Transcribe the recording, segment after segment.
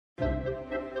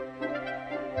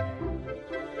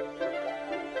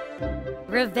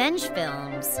Revenge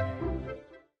films.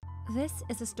 This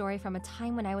is a story from a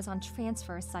time when I was on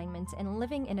transfer assignment and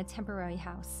living in a temporary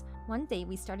house. One day,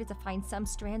 we started to find some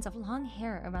strands of long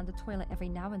hair around the toilet every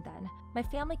now and then. My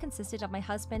family consisted of my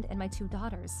husband and my 2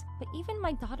 daughters, but even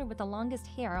my daughter with the longest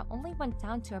hair only went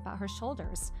down to about her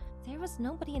shoulders. There was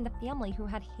nobody in the family who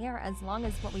had hair as long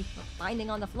as what we were finding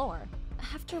on the floor.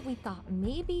 After we thought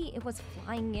maybe it was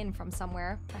flying in from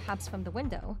somewhere, perhaps from the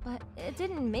window, but it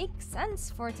didn't make sense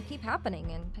for it to keep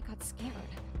happening and I got scared.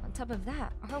 On top of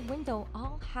that, our window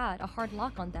all had a hard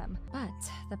lock on them, but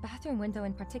the bathroom window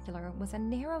in particular was a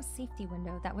narrow safety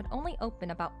window that would only open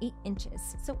about 8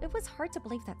 inches, so it was hard to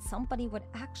believe that somebody would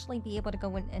actually be able to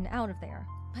go in and out of there.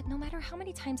 But no matter how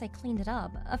many times I cleaned it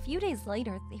up, a few days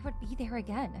later they would be there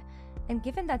again. And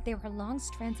given that there were long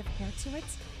strands of hair to it,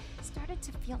 started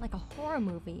to feel like a horror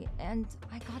movie, and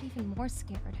I got even more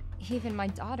scared. Even my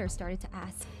daughter started to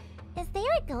ask, "Is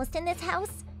there a ghost in this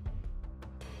house?"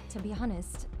 To be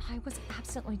honest, I was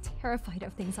absolutely terrified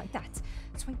of things like that,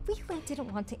 so I really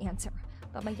didn't want to answer.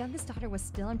 But my youngest daughter was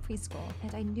still in preschool,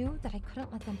 and I knew that I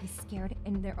couldn't let them be scared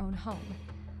in their own home.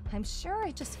 I'm sure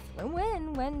I just flew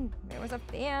in when there was a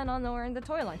fan on or in the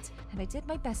toilet, and I did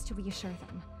my best to reassure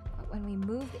them. When we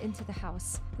moved into the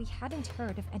house, we hadn't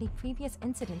heard of any previous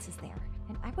incidences there,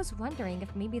 and I was wondering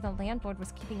if maybe the landlord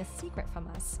was keeping a secret from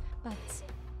us. But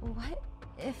what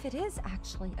if it is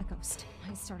actually a ghost?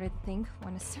 I started to think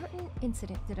when a certain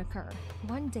incident did occur.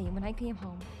 One day when I came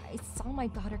home, I saw my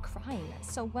daughter crying,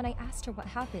 so when I asked her what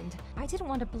happened, I didn't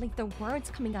want to believe the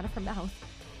words coming out of her mouth.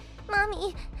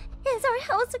 "Mommy, is our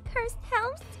house a cursed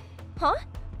house?" Huh?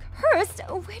 Cursed?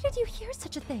 Where did you hear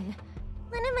such a thing?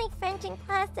 One of my friends in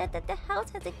class said that the house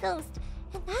has a ghost,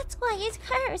 and that's why it's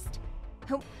cursed.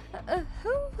 Who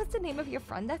was the name of your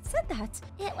friend that said that?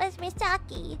 It was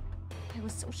Misaki. I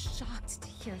was so shocked to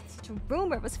hear such a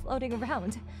rumor was floating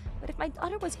around. But if my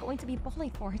daughter was going to be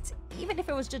bullied for it, even if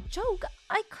it was just a joke,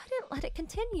 I couldn't let it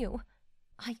continue.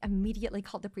 I immediately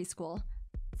called the preschool.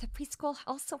 The preschool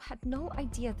also had no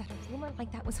idea that a rumor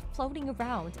like that was floating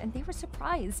around, and they were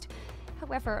surprised.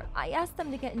 However, I asked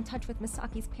them to get in touch with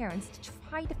Misaki's parents to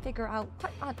try to figure out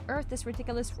what on earth this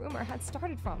ridiculous rumor had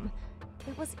started from.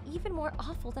 It was even more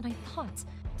awful than I thought.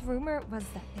 The rumor was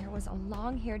that there was a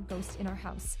long-haired ghost in our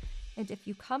house, and if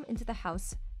you come into the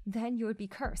house, then you would be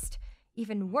cursed.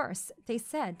 Even worse, they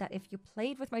said that if you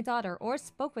played with my daughter or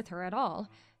spoke with her at all,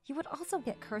 you would also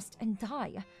get cursed and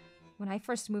die. When I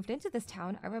first moved into this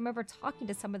town, I remember talking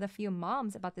to some of the few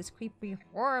moms about this creepy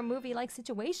horror movie-like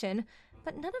situation,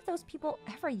 but none of those people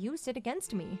ever used it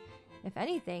against me. If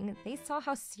anything, they saw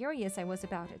how serious I was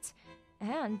about it,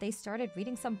 and they started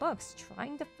reading some books,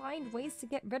 trying to find ways to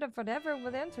get rid of whatever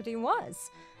the entity was.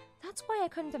 That's why I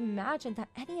couldn't imagine that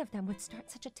any of them would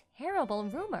start such a terrible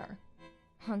rumor.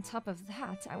 On top of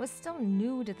that, I was still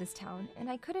new to this town, and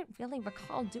I couldn't really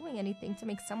recall doing anything to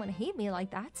make someone hate me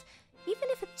like that. Even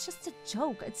if it's just a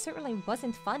joke, it certainly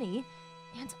wasn't funny,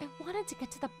 and I wanted to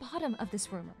get to the bottom of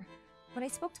this rumor. When I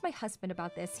spoke to my husband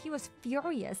about this, he was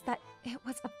furious that it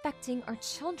was affecting our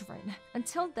children.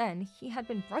 Until then, he had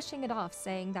been brushing it off,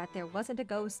 saying that there wasn't a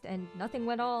ghost and nothing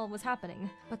at all was happening.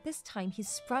 But this time, he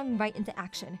sprung right into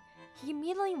action. He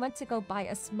immediately went to go buy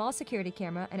a small security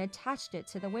camera and attached it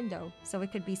to the window so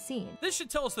it could be seen. This should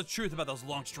tell us the truth about those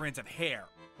long strands of hair,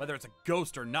 whether it's a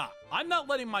ghost or not. I'm not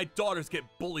letting my daughters get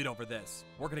bullied over this.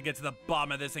 We're gonna get to the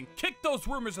bottom of this and kick those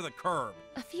rumors to the curb.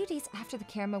 A few days after the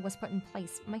camera was put in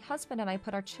place, my husband and I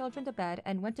put our children to bed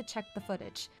and went to check the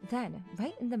footage. Then,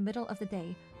 right in the middle of the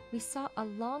day, we saw a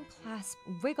long clasp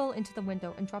wriggle into the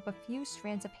window and drop a few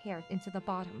strands of hair into the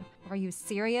bottom. Are you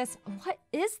serious? What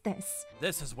is this?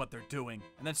 This is what they're doing,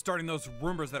 and then starting those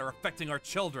rumors that are affecting our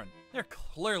children. They're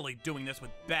clearly doing this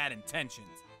with bad intentions.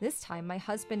 This time, my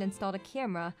husband installed a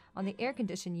camera on the air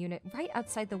conditioning unit right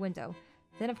outside the window.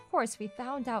 Then, of course, we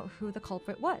found out who the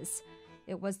culprit was.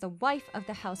 It was the wife of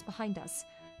the house behind us,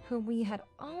 whom we had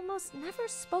almost never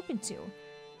spoken to.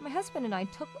 My husband and I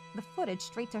took the footage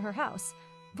straight to her house.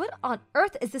 What on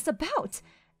earth is this about?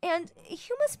 And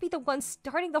you must be the one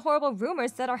starting the horrible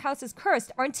rumors that our house is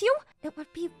cursed, aren't you? It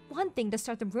would be one thing to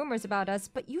start the rumors about us,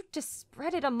 but you just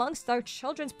spread it amongst our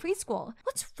children's preschool.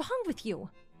 What's wrong with you?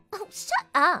 Oh, shut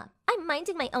up! I'm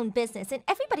minding my own business and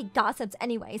everybody gossips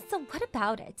anyway, so what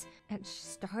about it? And she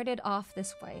started off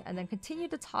this way and then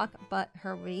continued to talk, but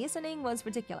her reasoning was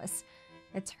ridiculous.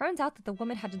 It turned out that the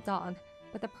woman had a dog,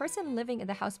 but the person living in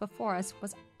the house before us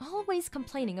was always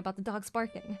complaining about the dog's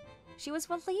barking. She was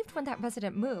relieved when that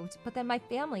resident moved, but then my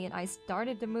family and I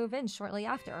started to move in shortly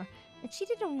after, and she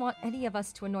didn't want any of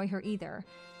us to annoy her either.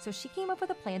 So she came up with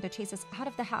a plan to chase us out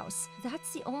of the house.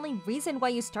 That's the only reason why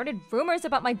you started rumors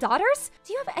about my daughters?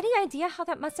 Do you have any idea how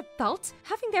that must have felt?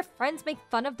 Having their friends make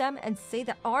fun of them and say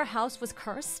that our house was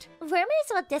cursed? Rumors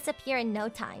will disappear in no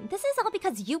time. This is all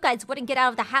because you guys wouldn't get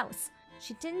out of the house.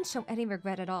 She didn't show any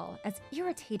regret at all. As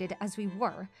irritated as we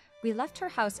were, we left her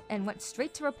house and went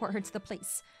straight to report her to the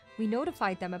police. We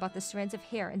notified them about the strands of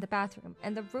hair in the bathroom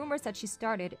and the rumors that she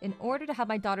started in order to have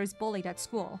my daughters bullied at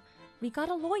school. We got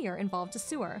a lawyer involved to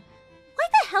sue her. Why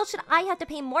the hell should I have to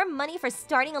pay more money for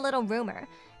starting a little rumor?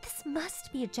 This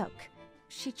must be a joke.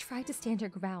 She tried to stand her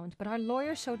ground, but our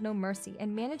lawyer showed no mercy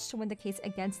and managed to win the case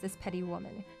against this petty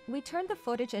woman. We turned the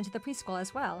footage into the preschool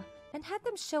as well, and had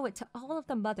them show it to all of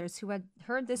the mothers who had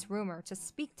heard this rumor to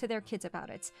speak to their kids about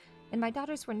it. And my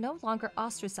daughters were no longer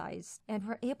ostracized and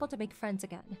were able to make friends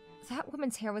again. That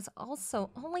woman's hair was also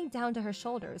only down to her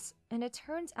shoulders, and it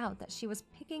turns out that she was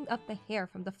picking up the hair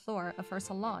from the floor of her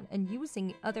salon and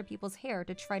using other people's hair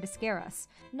to try to scare us.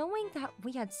 Knowing that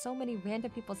we had so many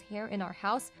random people's hair in our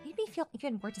house made me feel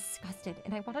even more disgusted,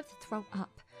 and I wanted to throw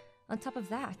up. On top of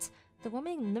that, the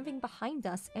woman living behind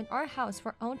us and our house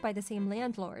were owned by the same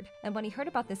landlord, and when he heard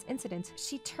about this incident,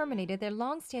 she terminated their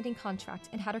long-standing contract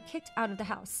and had her kicked out of the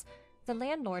house. The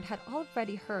landlord had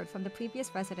already heard from the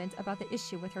previous resident about the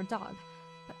issue with her dog,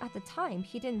 but at the time,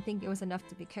 he didn't think it was enough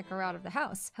to kick her out of the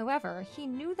house. However, he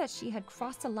knew that she had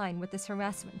crossed a line with this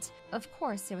harassment. Of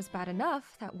course, it was bad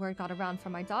enough that word got around for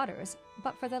my daughters,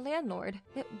 but for the landlord,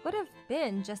 it would have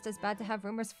been just as bad to have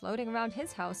rumors floating around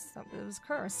his house that it was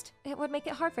cursed. It would make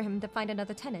it hard for him to find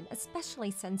another tenant,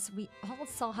 especially since we all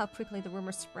saw how quickly the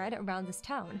rumor spread around this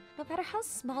town. No matter how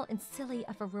small and silly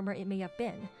of a rumor it may have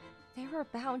been, there were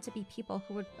bound to be people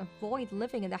who would avoid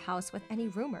living in the house with any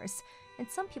rumors, and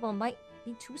some people might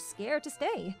be too scared to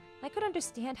stay. I could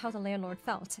understand how the landlord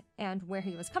felt, and where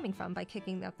he was coming from by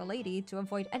kicking out the lady to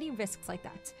avoid any risks like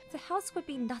that. The house would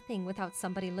be nothing without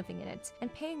somebody living in it,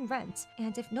 and paying rent,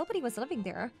 and if nobody was living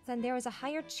there, then there was a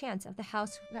higher chance of the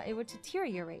house that it would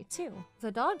deteriorate too.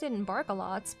 The dog didn't bark a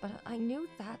lot, but I knew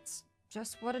that's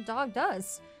just what a dog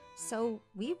does. So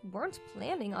we weren't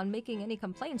planning on making any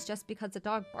complaints just because the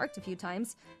dog barked a few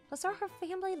times. Plus our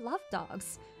family loved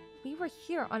dogs. We were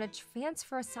here on a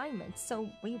transfer assignment, so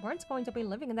we weren't going to be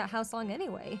living in that house long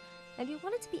anyway. And we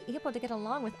wanted to be able to get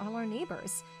along with all our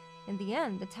neighbors. In the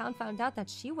end, the town found out that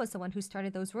she was the one who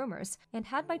started those rumors and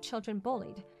had my children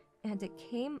bullied. And it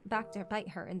came back to bite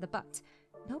her in the butt.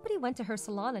 Nobody went to her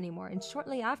salon anymore, and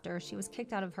shortly after, she was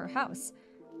kicked out of her house.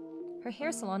 Her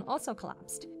hair salon also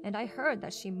collapsed, and I heard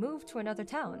that she moved to another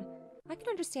town. I can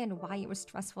understand why it was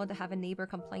stressful to have a neighbor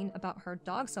complain about her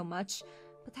dog so much,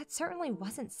 but that certainly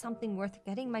wasn't something worth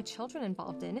getting my children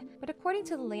involved in. But according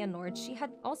to the landlord, she had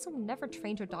also never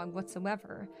trained her dog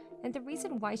whatsoever, and the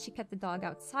reason why she kept the dog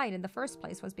outside in the first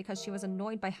place was because she was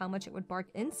annoyed by how much it would bark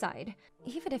inside.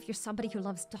 Even if you're somebody who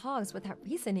loves dogs with that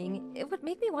reasoning, it would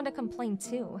make me want to complain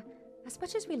too. As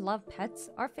much as we love pets,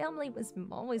 our family was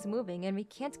always moving, and we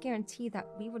can't guarantee that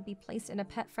we would be placed in a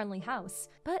pet-friendly house.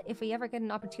 But if we ever get an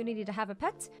opportunity to have a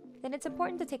pet, then it's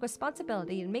important to take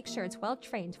responsibility and make sure it's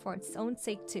well-trained for its own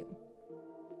sake too.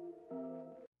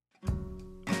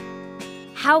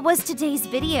 How was today's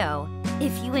video?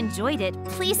 If you enjoyed it,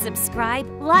 please subscribe,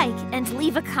 like, and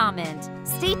leave a comment.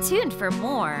 Stay tuned for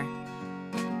more.